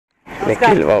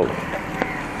निखिल भाऊ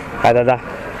हाय दादा.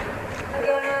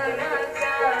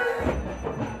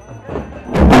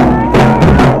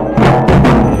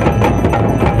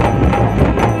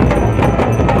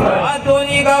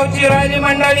 दोन्ही गावची राहिली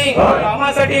मंडळी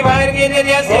कामासाठी बाहेर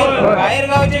गेलेली असतील, बाहेर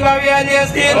गावची गावी आली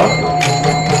असतील.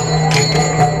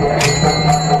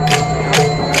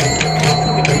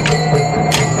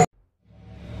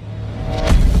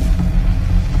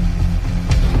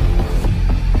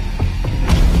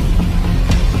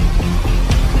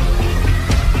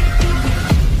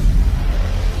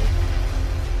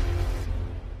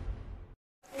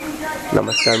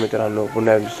 नमस्कार मित्रांनो,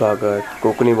 पुन्हा एकदा स्वागत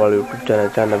कोकणी बाळू यूट्यूब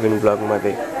चॅनलच्या नवीन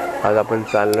ब्लॉगमध्ये. आज आपण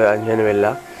चाललो आहे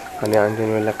अंजनवेलला. आणि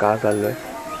अंजनवेलला का चाललो आहे?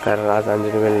 कारण आज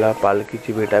अंजनवेलला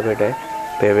पालखीची भेटाभेट आहे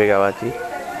पेवे गावाची.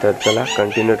 तर चला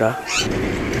कंटिन्यू राहा.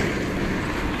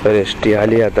 तर एस टी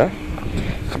आली आता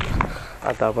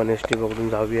आपण एस टी पकडून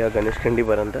जाऊया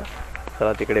गणेशखंडीपर्यंत.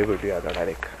 चला तिकडे भेटूया आता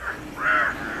डायरेक्ट.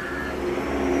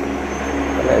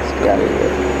 एस टी आली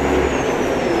आहे.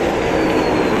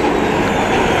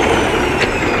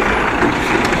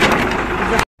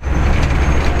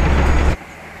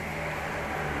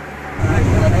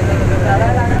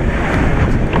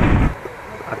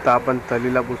 आता आपण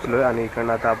तलीला पोचलोय आणि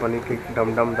इकडनं आता आपण एक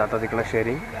डमडम जातात इकडं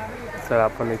शेअरिंग. तर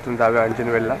आपण इथून जाऊया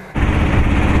अंजनवेलला.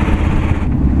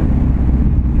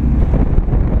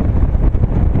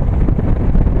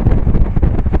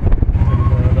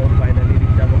 फायनली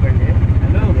रिक्षा पकडली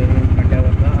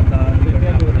खड्ड्यावरनं.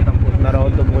 आता पोचणार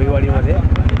आहोत भोईवाडीमध्ये,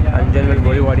 अंजनवेल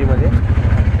भोईवाडीमध्ये.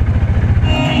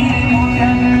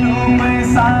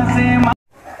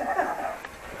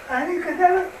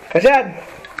 कशा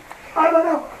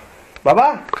बाबा?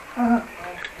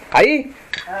 आई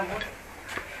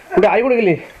कुठे? आई कुठे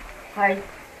गेली?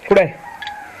 कुठे आहे?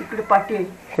 इकडे पाठी आहे.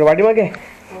 कुठे? वाटी मागे.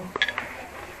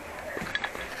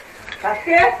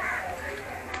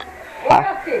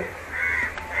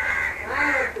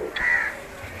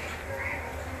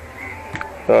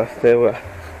 नमस्ते बघा.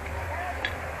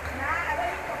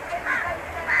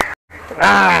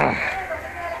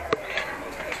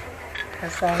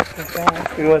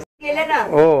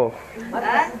 हो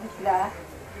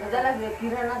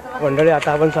मंडळी,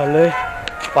 आता आपण चाललोय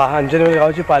अंजनवेल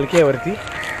गावाची पालखी आहे वरती.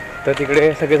 तर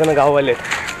तिकडे सगळेजण गाववाले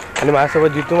आहेत आणि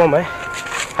माझ्यासोबत जितू मामा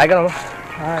आहे का मामा?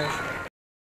 हाय.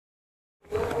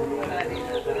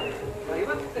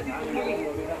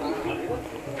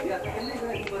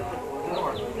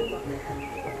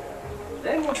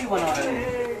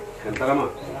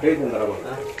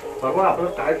 बाबा आपण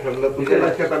काय ठरलं तुझ्या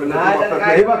लक्षात आलं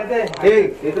नाही?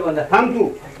 थांब तू.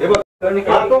 हे बघ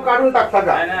तो काढून टाकता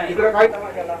का इकडे? काय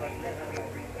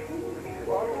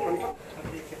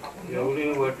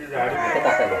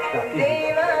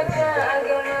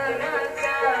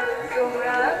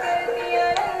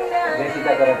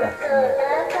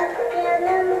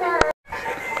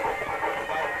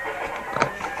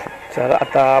चला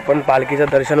आता आपण पालखीचं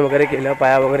दर्शन वगैरे केलं,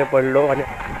 पाया वगैरे पडलो आणि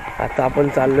आता आपण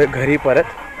चाललोय घरी परत.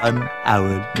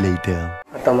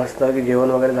 आता मस्त की जेवण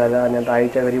वगैरे झालं आणि आता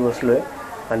आईच्या घरी बसलोय.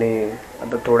 आणि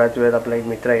आता थोड्याच वेळात आपला एक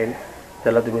मित्र येईल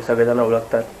ज्याला तुम्ही सगळेजण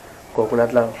ओळखतात,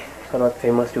 कोकणातला सर्वात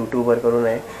फेमस यूट्यूबर करून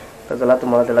आहे. तर चला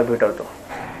तुम्हाला त्याला भेटवतो.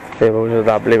 ते बघू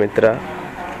शकता आपले मित्र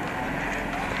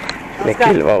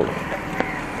निखिल भाऊ.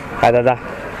 हाय दादा,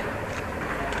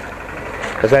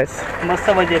 कसं आहेस? मस्त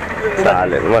मजेत.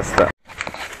 चालेल, मस्त.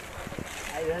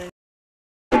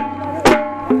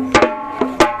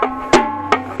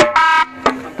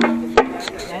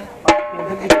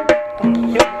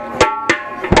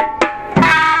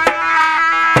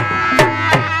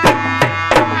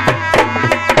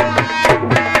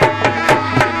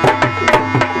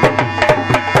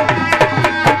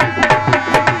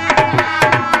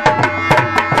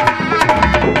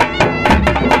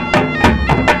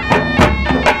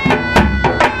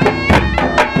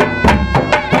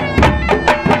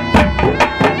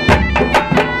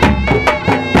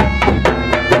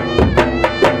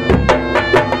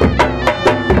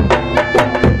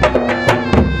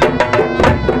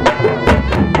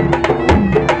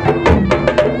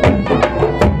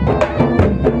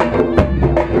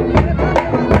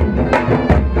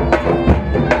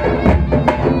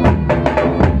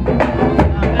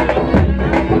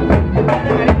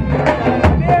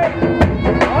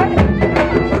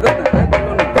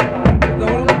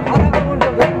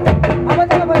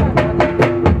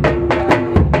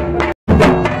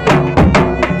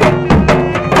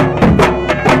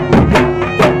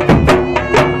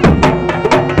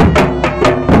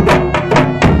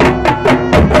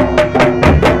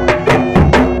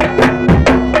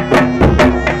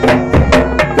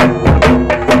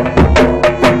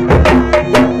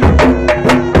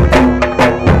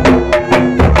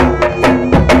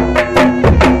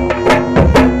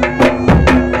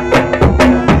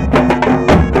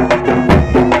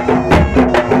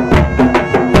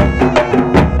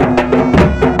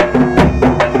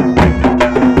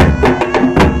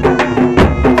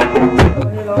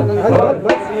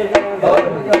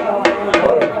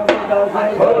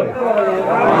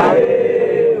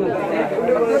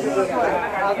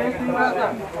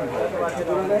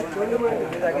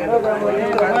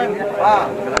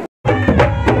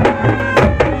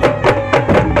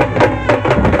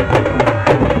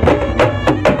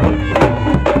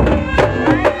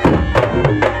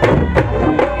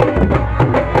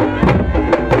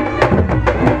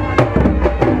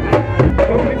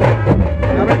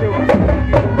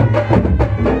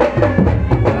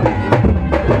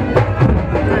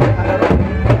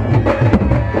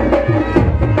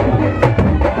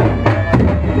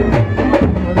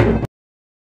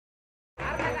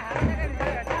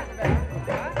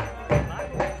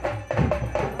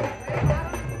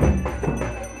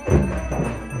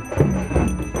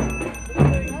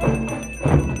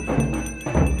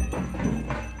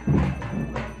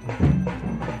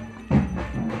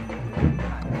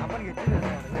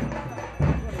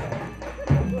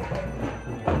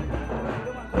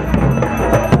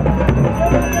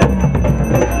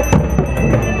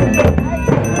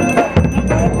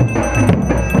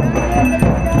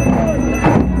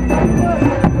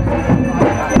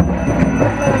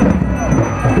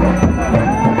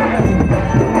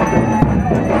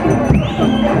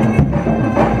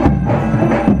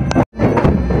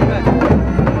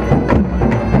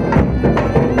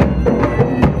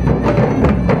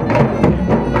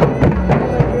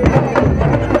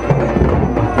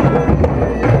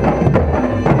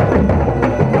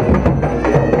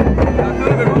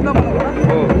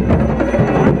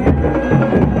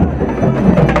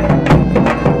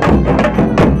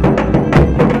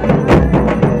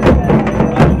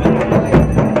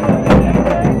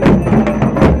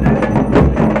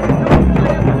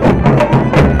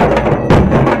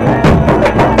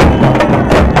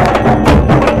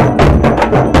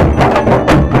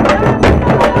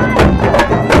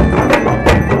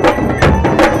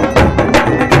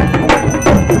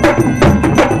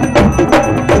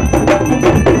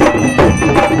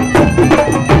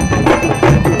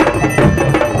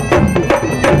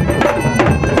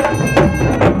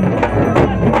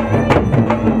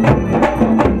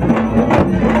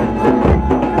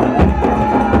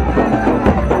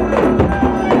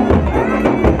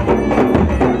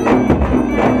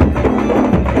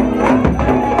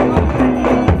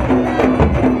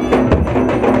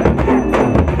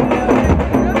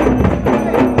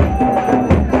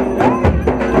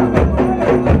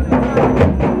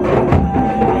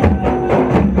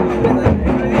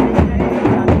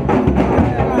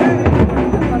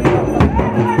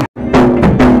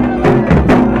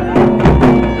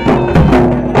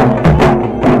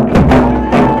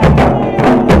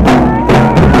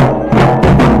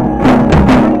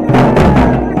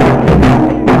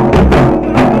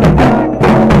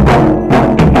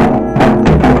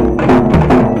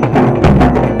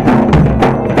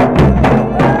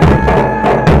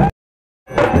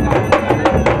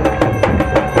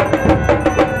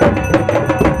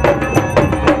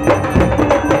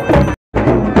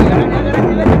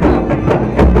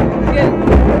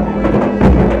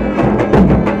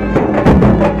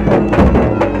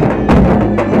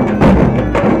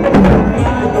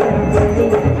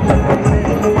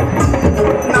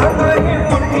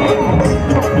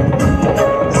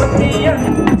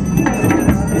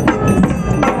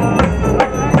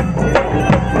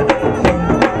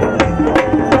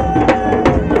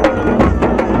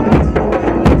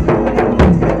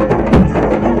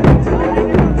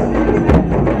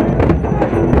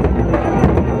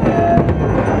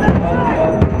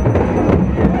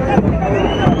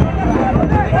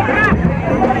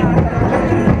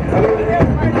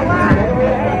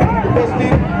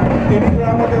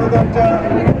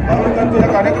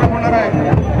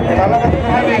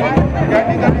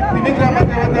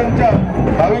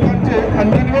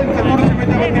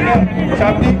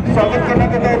 शाब्दिक स्वागत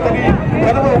करण्यात येत आहे. तरी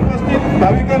सर्व उपस्थित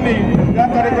भाविकांनी या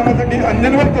कार्यक्रमासाठी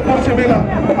अंजनवेल चतुर्शिमेला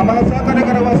आम्हाला सहकार्य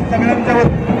करावं अशी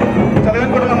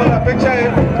सगळ्यांकडून आम्हाला अपेक्षा आहे.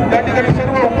 या ठिकाणी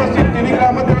सर्व उपस्थित तिन्ही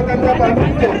ग्रामदेवतांच्या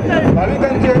पालखीचे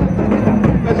भाविकांचे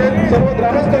तसेच सर्व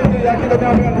ग्रामस्थांचे या ठिकाणी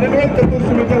आम्ही अंजनवेल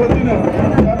चतुर्शिमेच्या वतीनं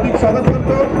शाब्दिक स्वागत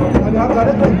करतो. आणि हा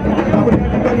कार्यक्रम आपण या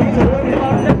ठिकाणी सर्वांनी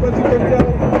उपस्थित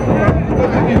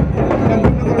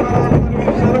संपन्न करणार आहोत.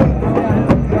 आणि सर्व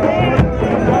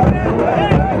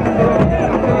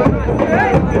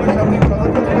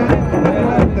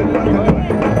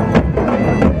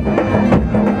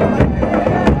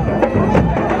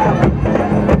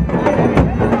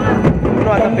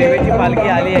पेवेची पालखी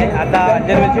आली आहे. आता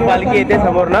अंजनवेलची पालखी येते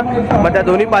समोर ना, मग त्या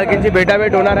दोन्ही पालखींची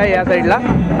भेटाभेट होणार आहे या साईडला.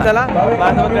 चला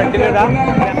माझ्यासोबत कंटिन्यू राहा.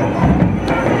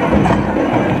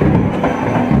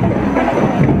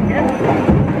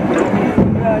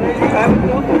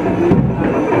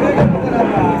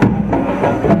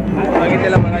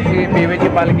 बघितलेला मला गावाची पेवेची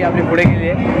पालखी आपली पुढे गेली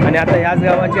आहे आणि आता ह्याच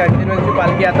गावाची अंजनवेलची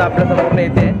पालखी आता आपल्या समोर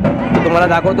येते, तर तुम्हाला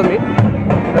दाखवतो मी.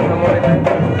 समोर येत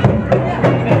आहे.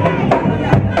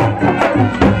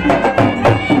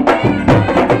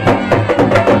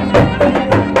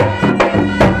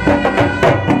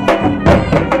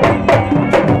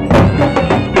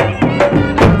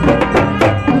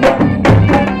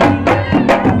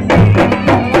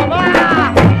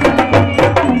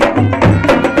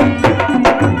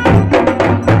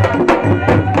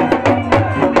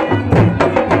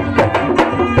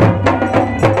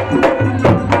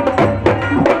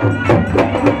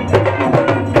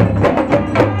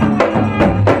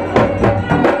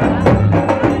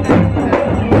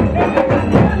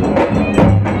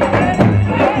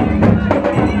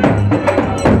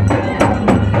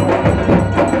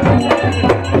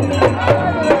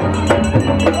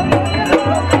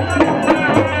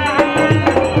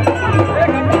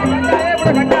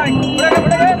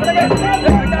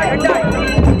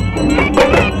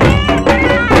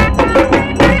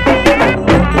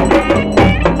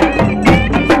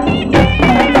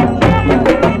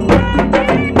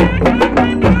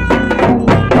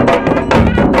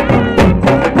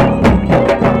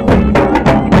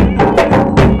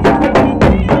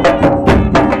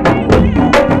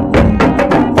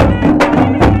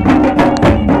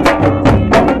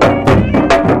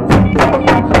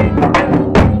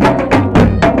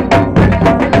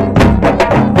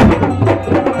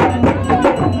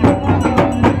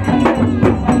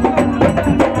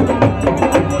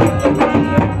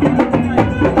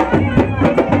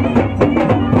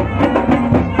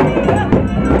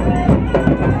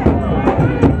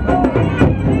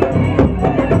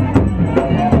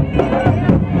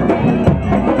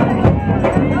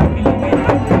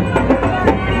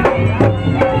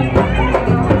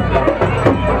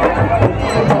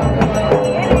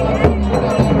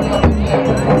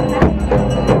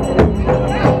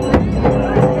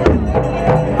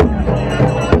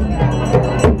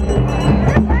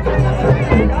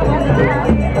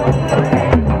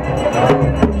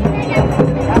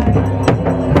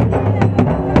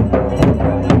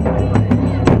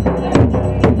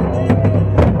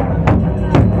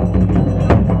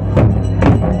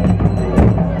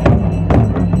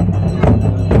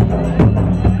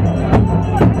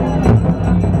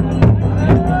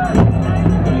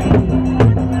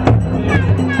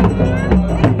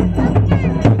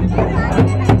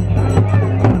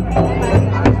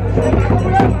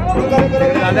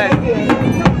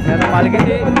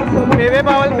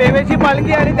 पेवेची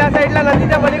पालखी आणि त्या साईडला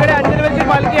नदीच्या पलीकडे अंजनवेलची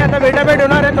पालखी आता भेटाभेट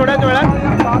होणार आहे थोड्याच वेळात.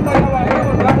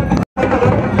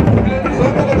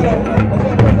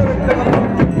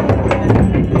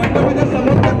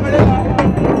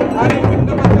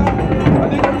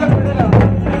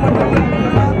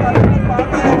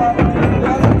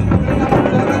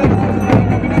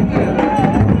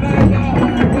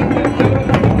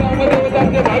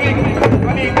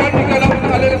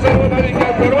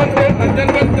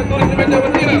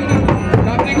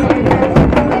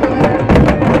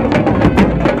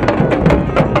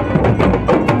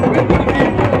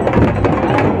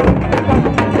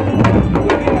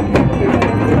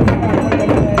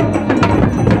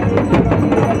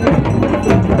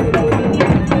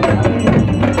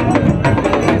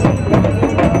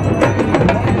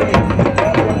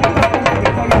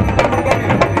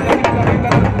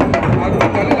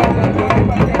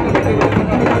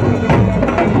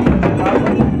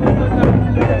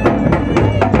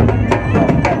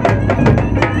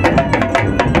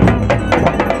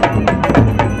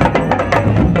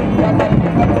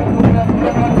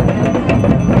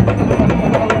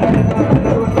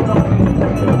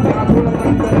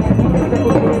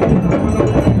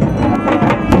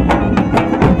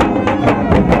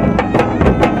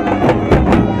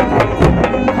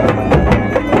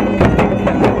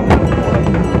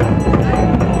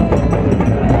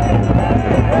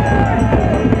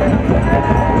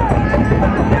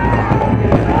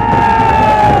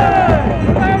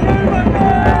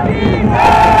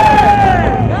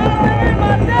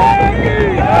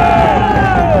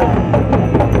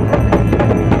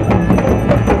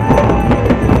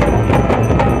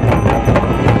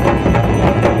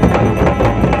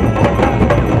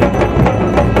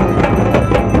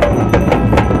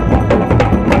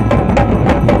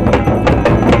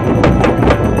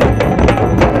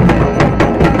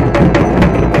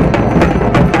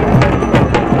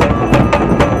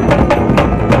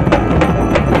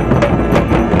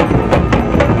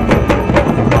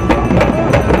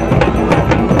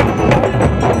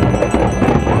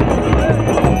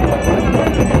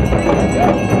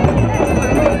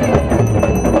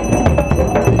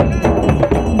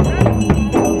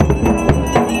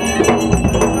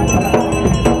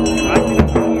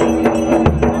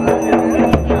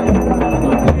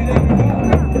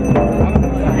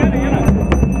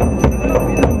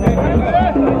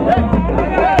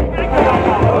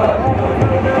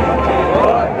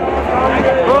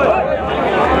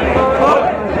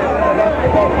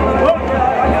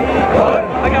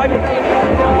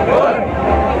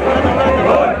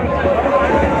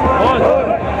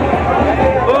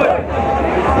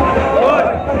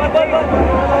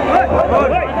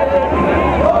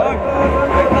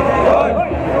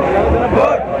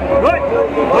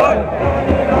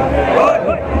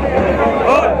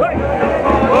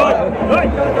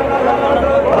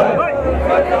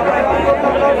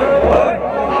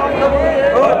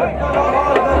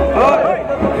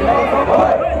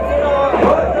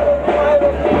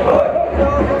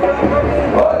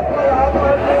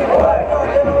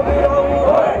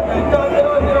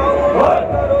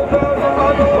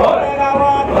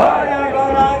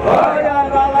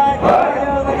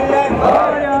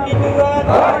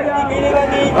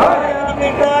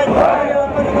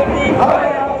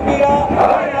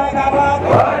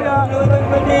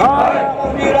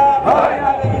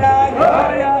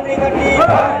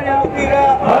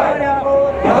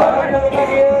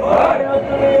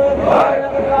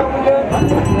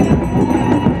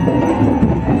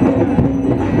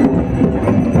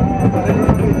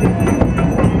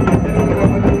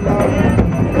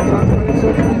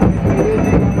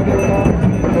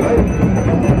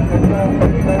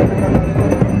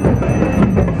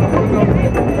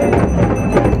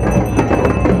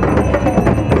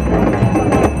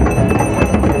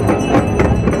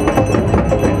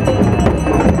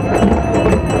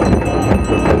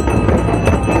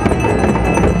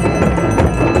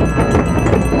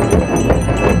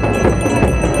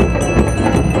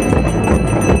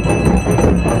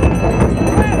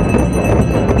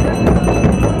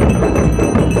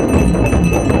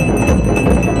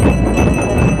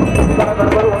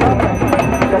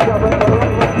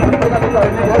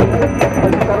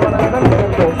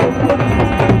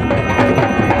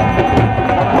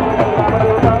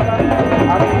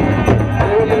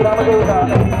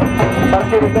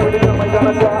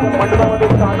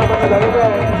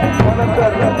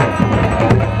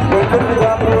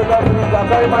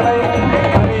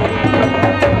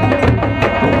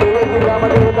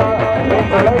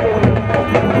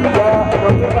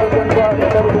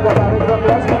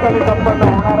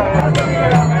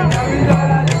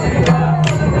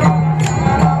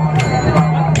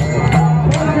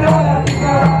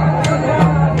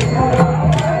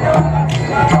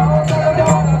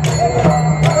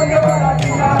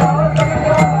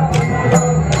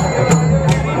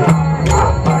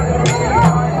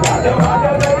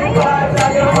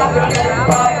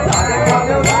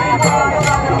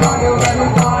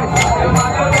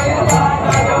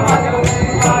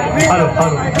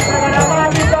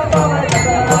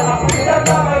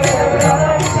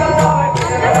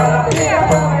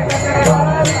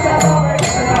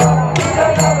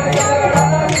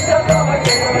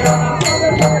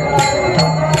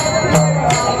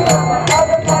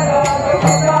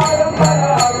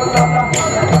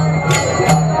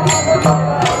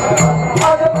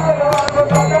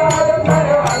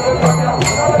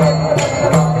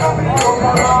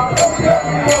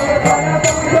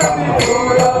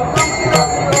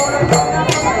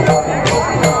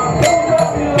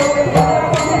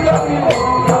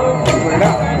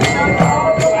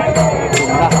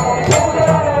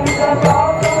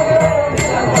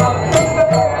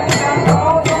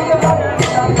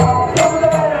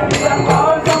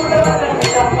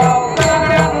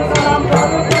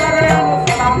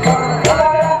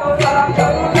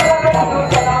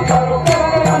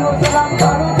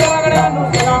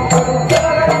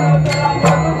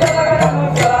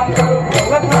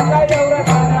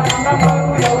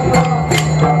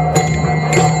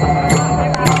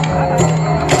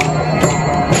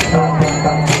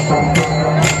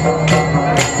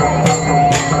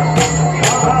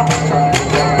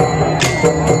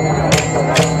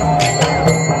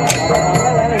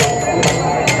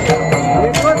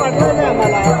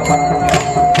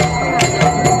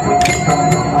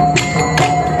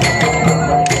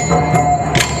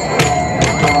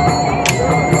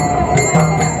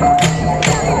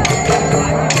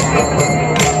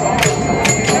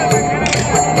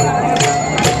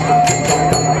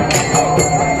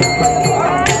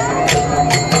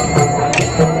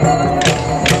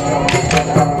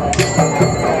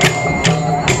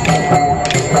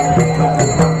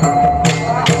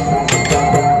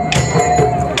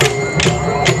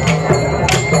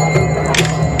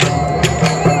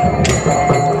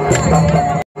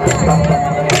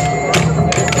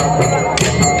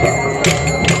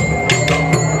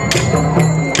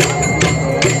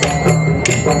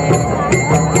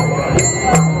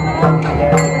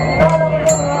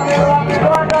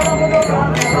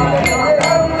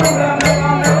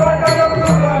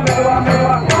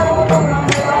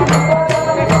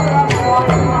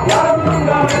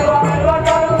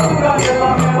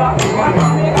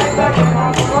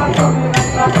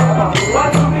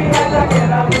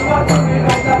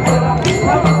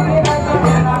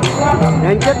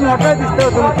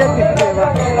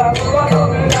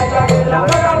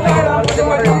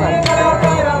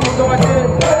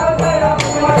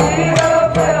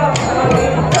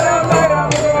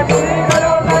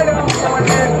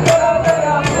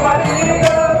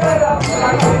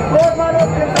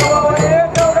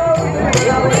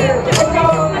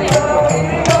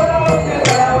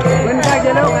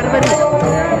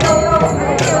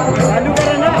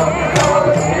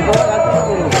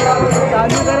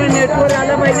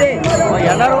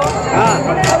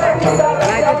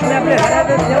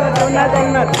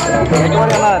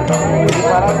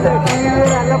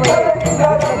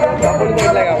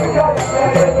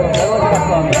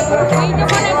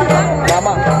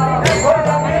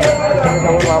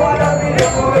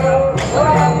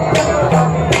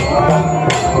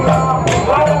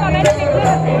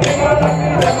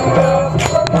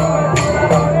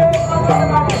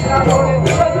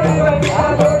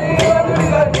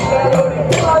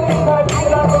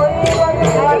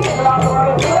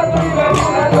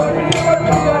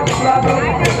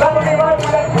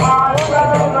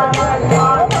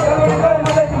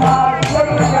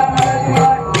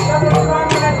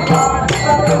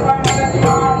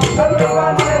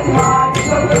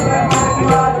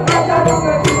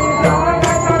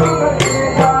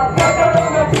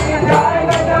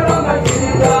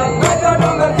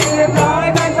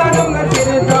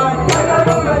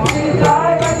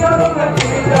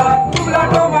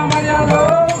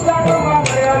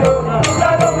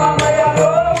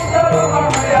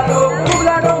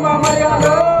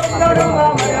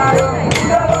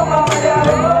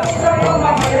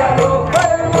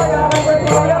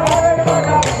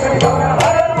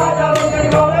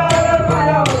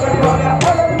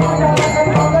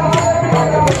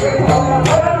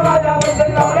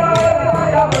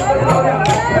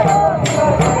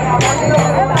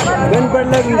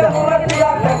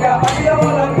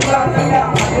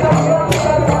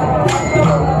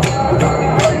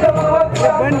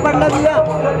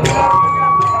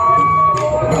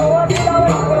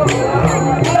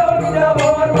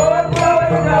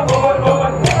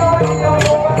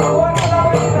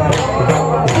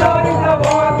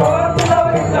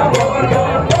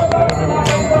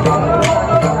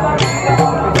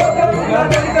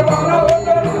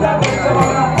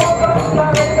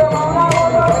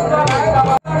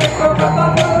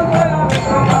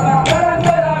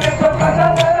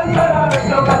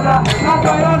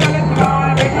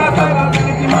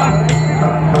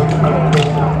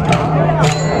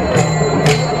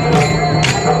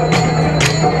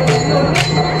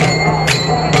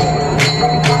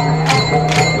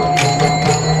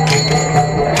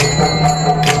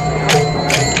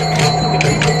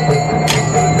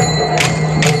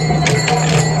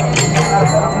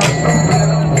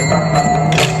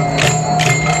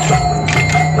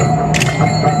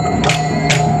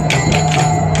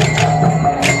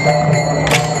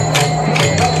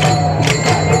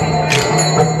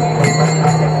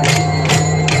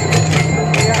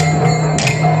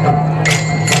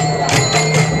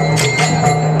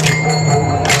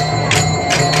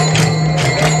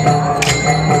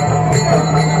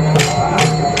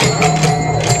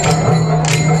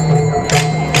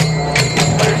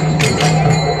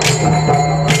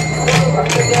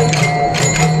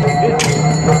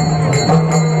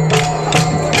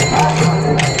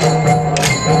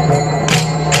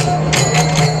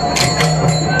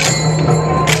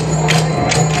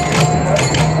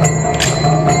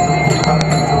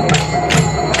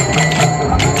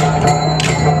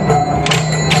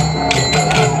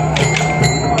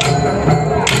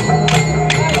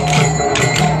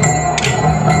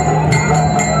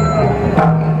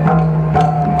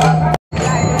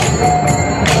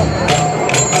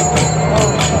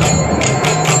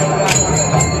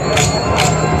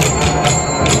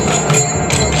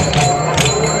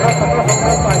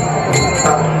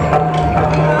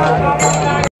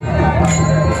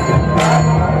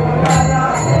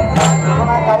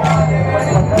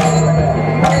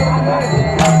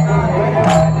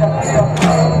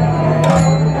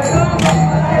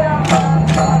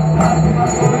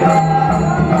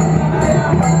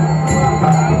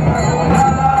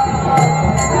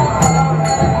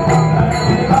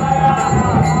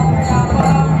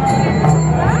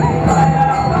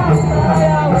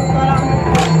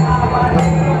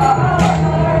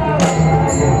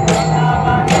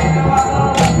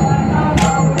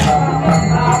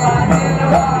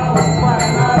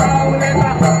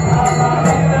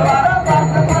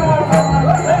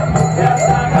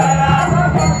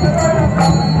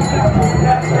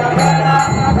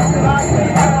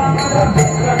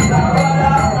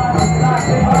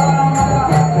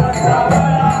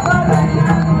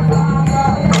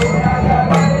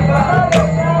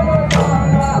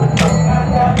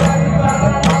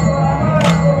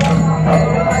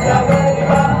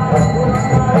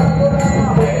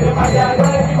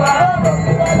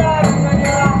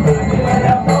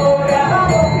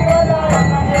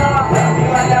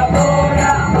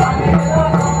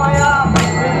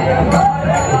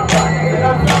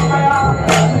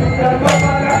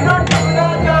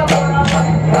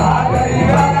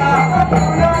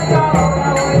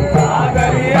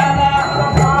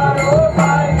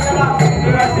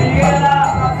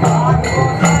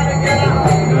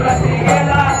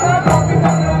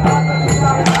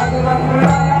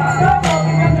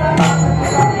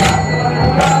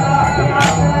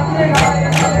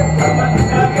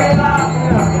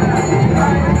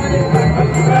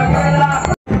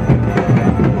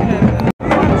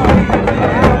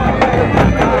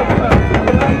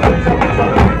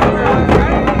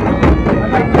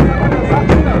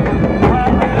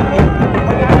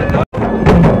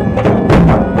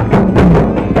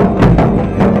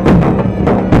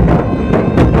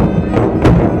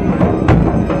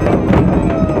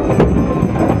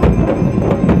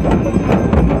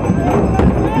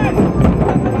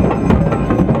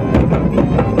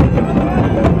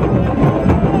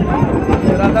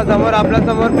 समोर आपल्या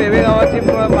समोर पेवे गावाची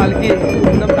पालखी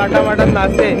एकदम टाटामाटात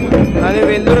नाचते आणि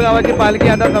वेल्दूर गावाची पालखी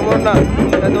आता समोर ना.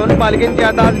 त्या दोन पालखींची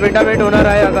आता आज भेटाभेट होणार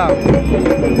आहे आता.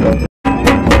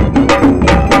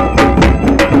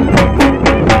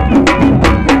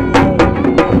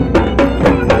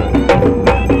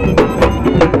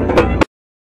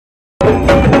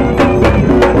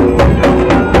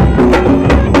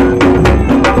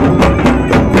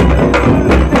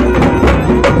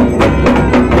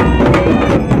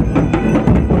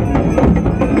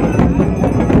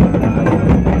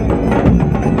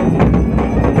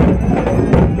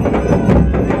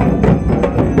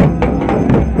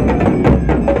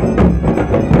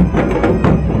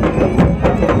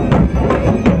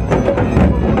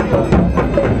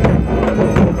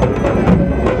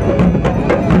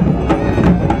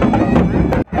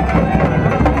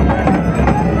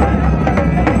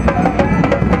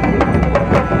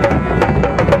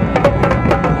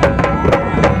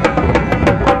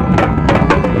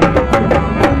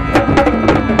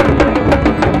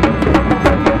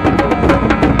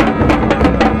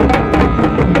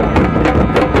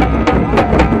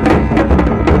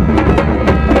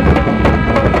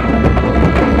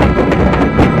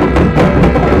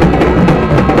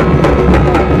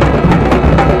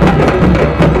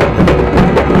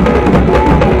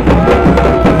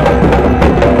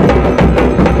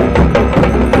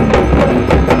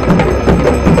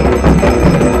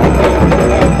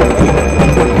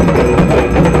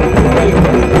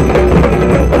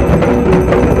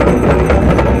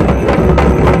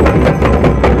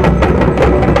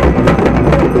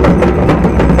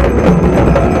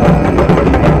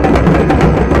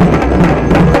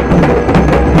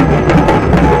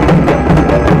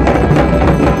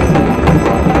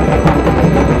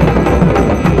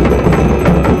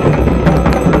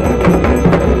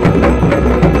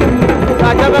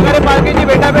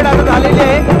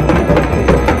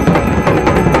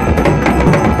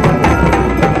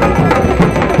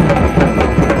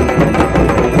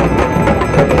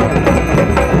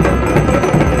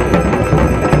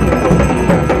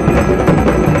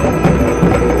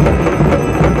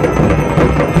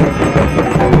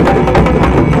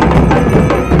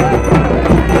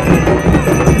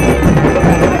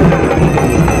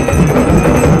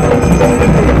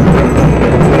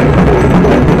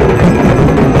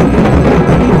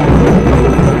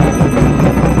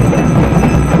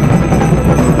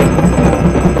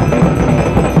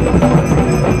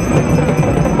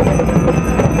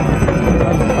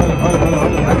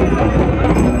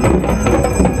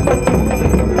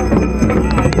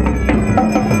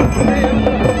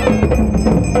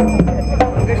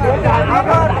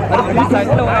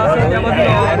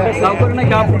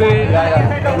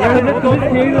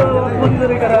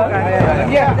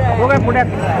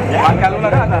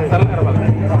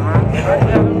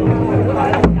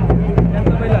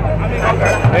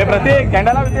 प्रतीक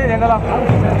झेंडाला झेंडाला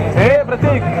हे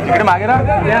प्रतीक इकडे मागे राहा.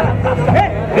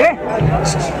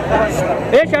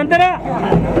 शांत राहा.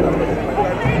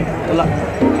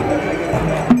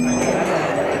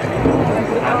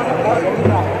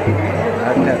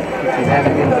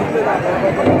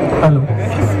 हॅलो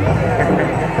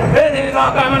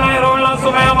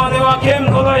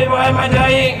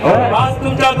आज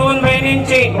तुमच्या दोन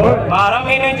बहिणींची 12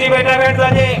 महिन्यांची भेटाभेट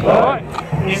झाली.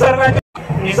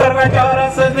 निसर्गाच्या वरात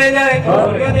सजलेले आहे.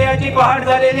 सूर्योदयाची पहाट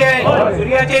झालेली आहे.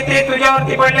 सूर्याचे ते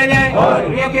तुझ्यावरती पडलेले आहे.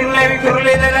 सूर्य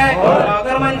फिरलेले आहे.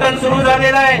 सागर मंथन सुरू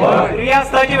झालेलं आहे.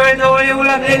 सूर्यास्ताची वेळ जवळ येऊ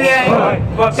लागलेली आहे.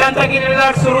 पक्ष्यांचा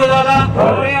किलबिलाट सुरू झाला.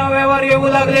 अवयवावर येऊ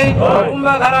लागले. कुंभ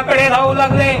घराकडे धावू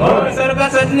लागले. निसर्ग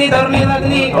सजनी धरणी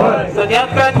लागली.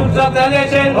 सध्यात काय चुटचाक झाली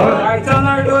असेल. कायचा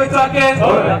ना डोळचा केस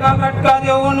नका कटका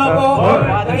देऊ नको.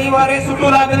 वादळी वारे सुटू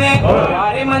लागले.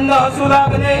 वारे मंद हसू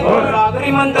लागले.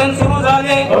 सागरी मंथन सुरू झाले.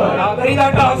 नागरी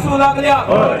लाटा हसू लागल्या.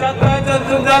 त्याच्यात काय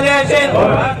चुक झाले असेल.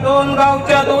 दोन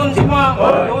गावच्या दोन सीमा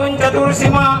दोन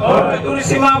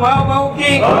चतुर्सीमा भाव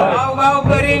भाऊकी गाव गाव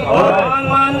करी मान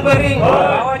मान करी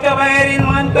गावाच्या बाहेरील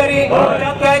मान करी.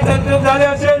 त्याच्यात काय चूक झाले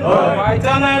असेल.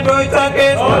 व्हायचा नाही डोळचा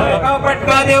केस नका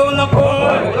पटका देऊ नको.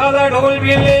 फुलाला ढोल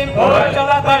भिडले.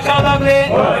 कशाला ताशा लागले.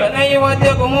 शनई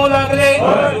वाद्य घुमू लागले.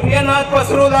 सूर्यनाथ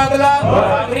पसरू लागला.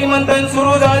 सागरी मंथन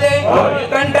सुरू झाले.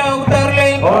 कंठ उतरले.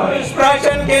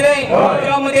 निष्प्राशन केले.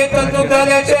 त्यामध्ये चूक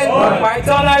झाले असेल.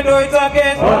 व्हायचा नाही डोळचा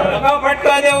केस नका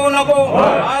फटका देऊ नको.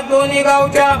 आज दोन्ही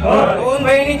गावच्या दोन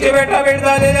बहिणींची भेटाभेट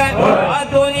झालेली आहे।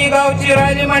 आज दोन्ही गावची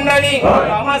राहिली मंडळी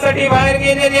कामासाठी बाहेर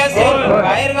गेलेली असतील,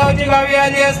 बाहेर गावची गावी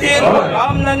आली असतील,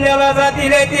 काम धंद्याला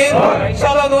जातील येतील,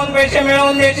 पैशाला दोन पैसे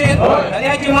मिळवून देशील,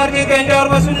 धन्याची मर्जी त्यांच्यावर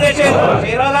बसून देशील,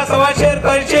 शेराला सव्वा शेर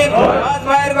करशील। आज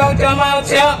बाहेर गावच्या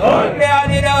मावश्या इकडे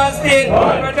आलेल्या असतील,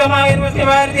 इकडच्या माहेर वस्ती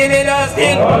बाहेर दिलेल्या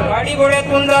असतील, गाडी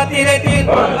घोड्यातून जातील येतील,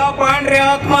 पांढरे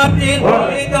हात मारतील,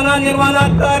 त्यांना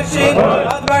निर्माणात करशील।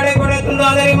 आज गाडी घोड्यातून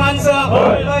जाणारी माणसं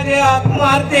जे हात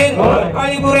मारतील,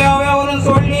 काळी बुऱ्या हव्यावरून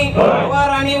सोडली,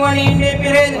 राणी वाणी इंडे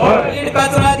फिरेल, ईड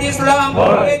कचरा दिसला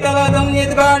त्याला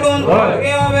जमिनीत काढून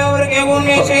हव्यावर घेऊन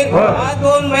येशील। आज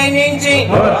दोन बहिणींची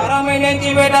 12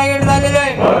 महिन्यांची भेटागाठ झालेली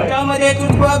आहे, त्यामध्ये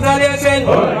चुटपाक झाली असेल,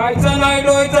 खायचा नाही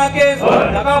डोयचा केस,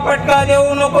 दगा फटका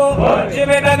देऊ नको, जे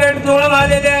भेटागाठ जुळून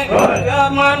आलेले आहे त्या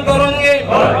मान करून घे,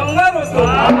 अंगार वस्तू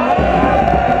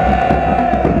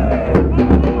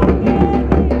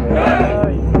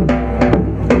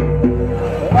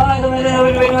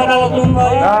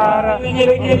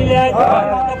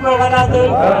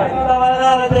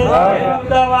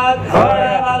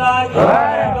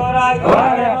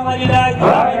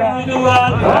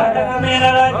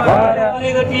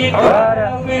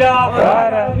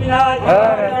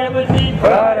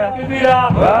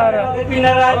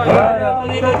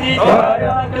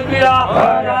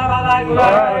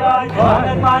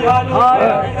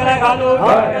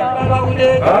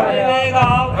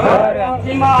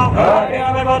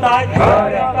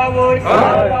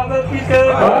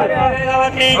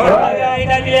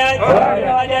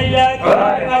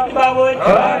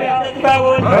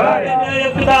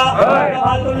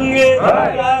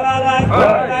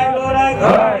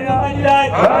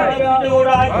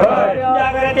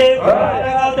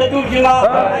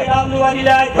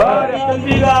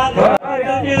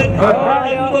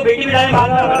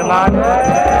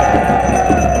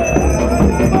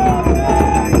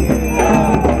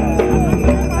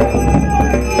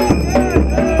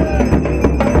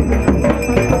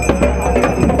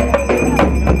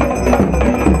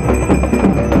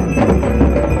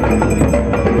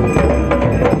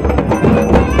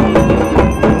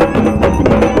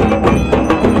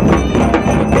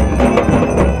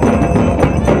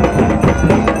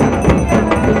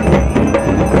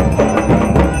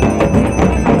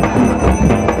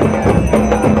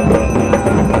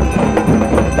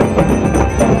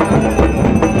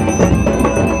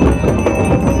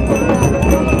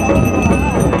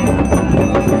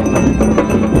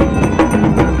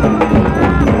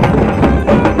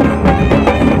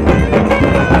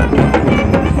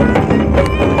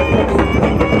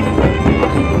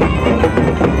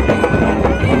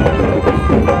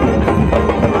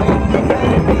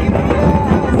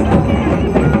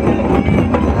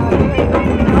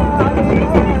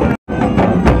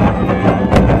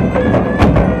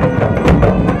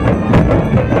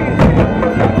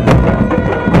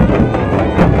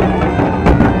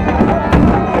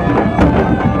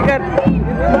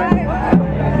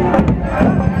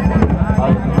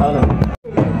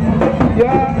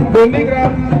दोन्ही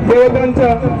ग्राम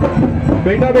देवतांच्या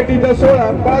भेटाभेटीचा सोहळा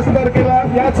 5 तारखेला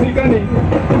याच ठिकाणी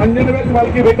अंजनवेल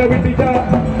पालखी भेटाभेटीच्या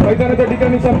मैदानाच्या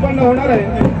ठिकाणी संपन्न होणार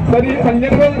आहे। तरी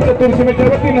अंजनवेल चतुर्शीमेच्या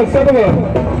वतीनं सर्व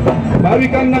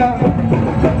भाविकांना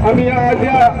आम्ही आज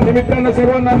या निमित्तानं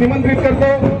सर्वांना निमंत्रित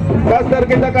करतो। 5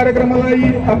 तारखेच्या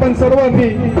कार्यक्रमालाही आपण सर्व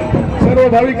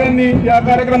भाविकांनी या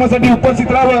कार्यक्रमासाठी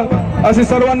उपस्थित राहावं असे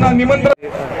सर्वांना निमंत्रण।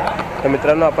 तर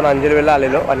मित्रांनो, आपण अंजनवेलला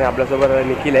आलेलो आणि आपल्यासोबत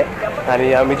निखिल आहे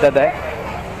आणि अमित दादा आहे।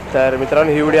 तर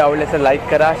मित्रांनो, ही व्हिडिओ आवडली असेल लाईक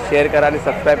करा, शेअर करा आणि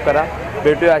सबस्क्राईब करा।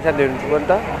 भेटूया अशा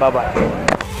दिवसापर्यंत, बाय बाय।